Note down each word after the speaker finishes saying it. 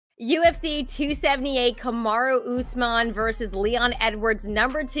UFC 278, Kamaru Usman versus Leon Edwards,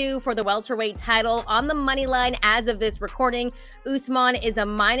 number 2 for the welterweight title on the money line as of this recording. Usman is a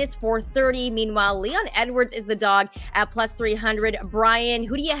minus 430. Meanwhile, Leon Edwards is the dog at plus 300. Bryan,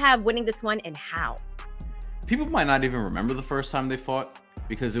 who do you have winning this one and how? People might not even remember the first time they fought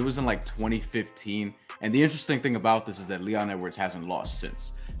because it was in like 2015. And the interesting thing about this is that Leon Edwards hasn't lost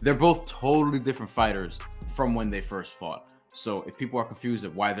since. They're both totally different fighters from when they first fought. So if people are confused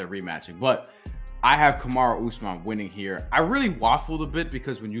at why they're rematching, but I have Kamaru Usman winning here. I really waffled a bit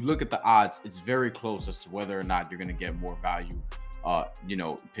because when you look at the odds, it's very close as to whether or not you're going to get more value,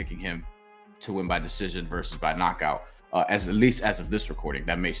 picking him to win by decision versus by knockout, at least as of this recording.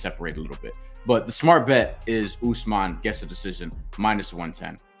 That may separate a little bit. But the smart bet is Usman gets a decision, minus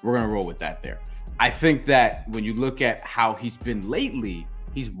 110. We're going to roll with that there. I think that when you look at how he's been lately,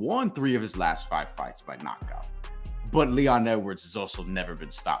 he's won 3 of his last 5 fights by knockout. But Leon Edwards has also never been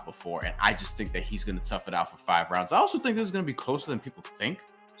stopped before. And I just think that he's going to tough it out for 5 rounds. I also think this is going to be closer than people think.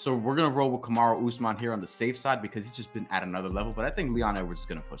 So we're going to roll with Kamaru Usman here on the safe side because he's just been at another level. But I think Leon Edwards is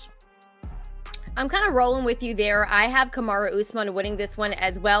going to push him. I'm kind of rolling with you there. I have Kamaru Usman winning this one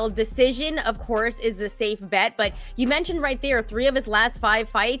as well. Decision, of course, is the safe bet, but you mentioned right there 3 of his last 5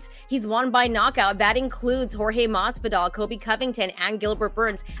 fights, he's won by knockout. That includes Jorge Masvidal, Kobe Covington, and Gilbert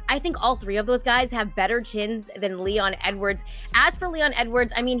Burns. I think all 3 of those guys have better chins than Leon Edwards. As for Leon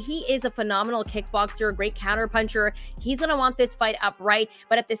Edwards, I mean, he is a phenomenal kickboxer, great counterpuncher. He's going to want this fight upright,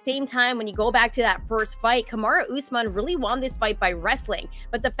 but at the same time, when you go back to that first fight, Kamaru Usman really won this fight by wrestling.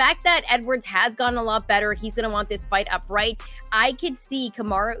 But the fact that Edwards has gotten a lot better, he's going to want this fight upright. I could see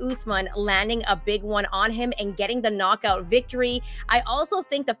Kamaru Usman landing a big one on him and getting the knockout victory. I also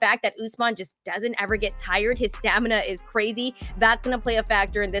think the fact that Usman just doesn't ever get tired, his stamina is crazy, that's going to play a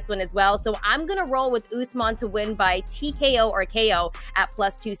factor in this one as well. So I'm going to roll with Usman to win by TKO or KO at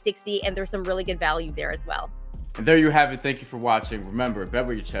plus 260, and there's some really good value there as well. And there you have it. Thank you for watching. Remember, bet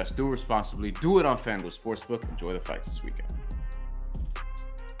with your chest, do it responsibly, do it on FanDuel Sportsbook. Enjoy the fights this weekend.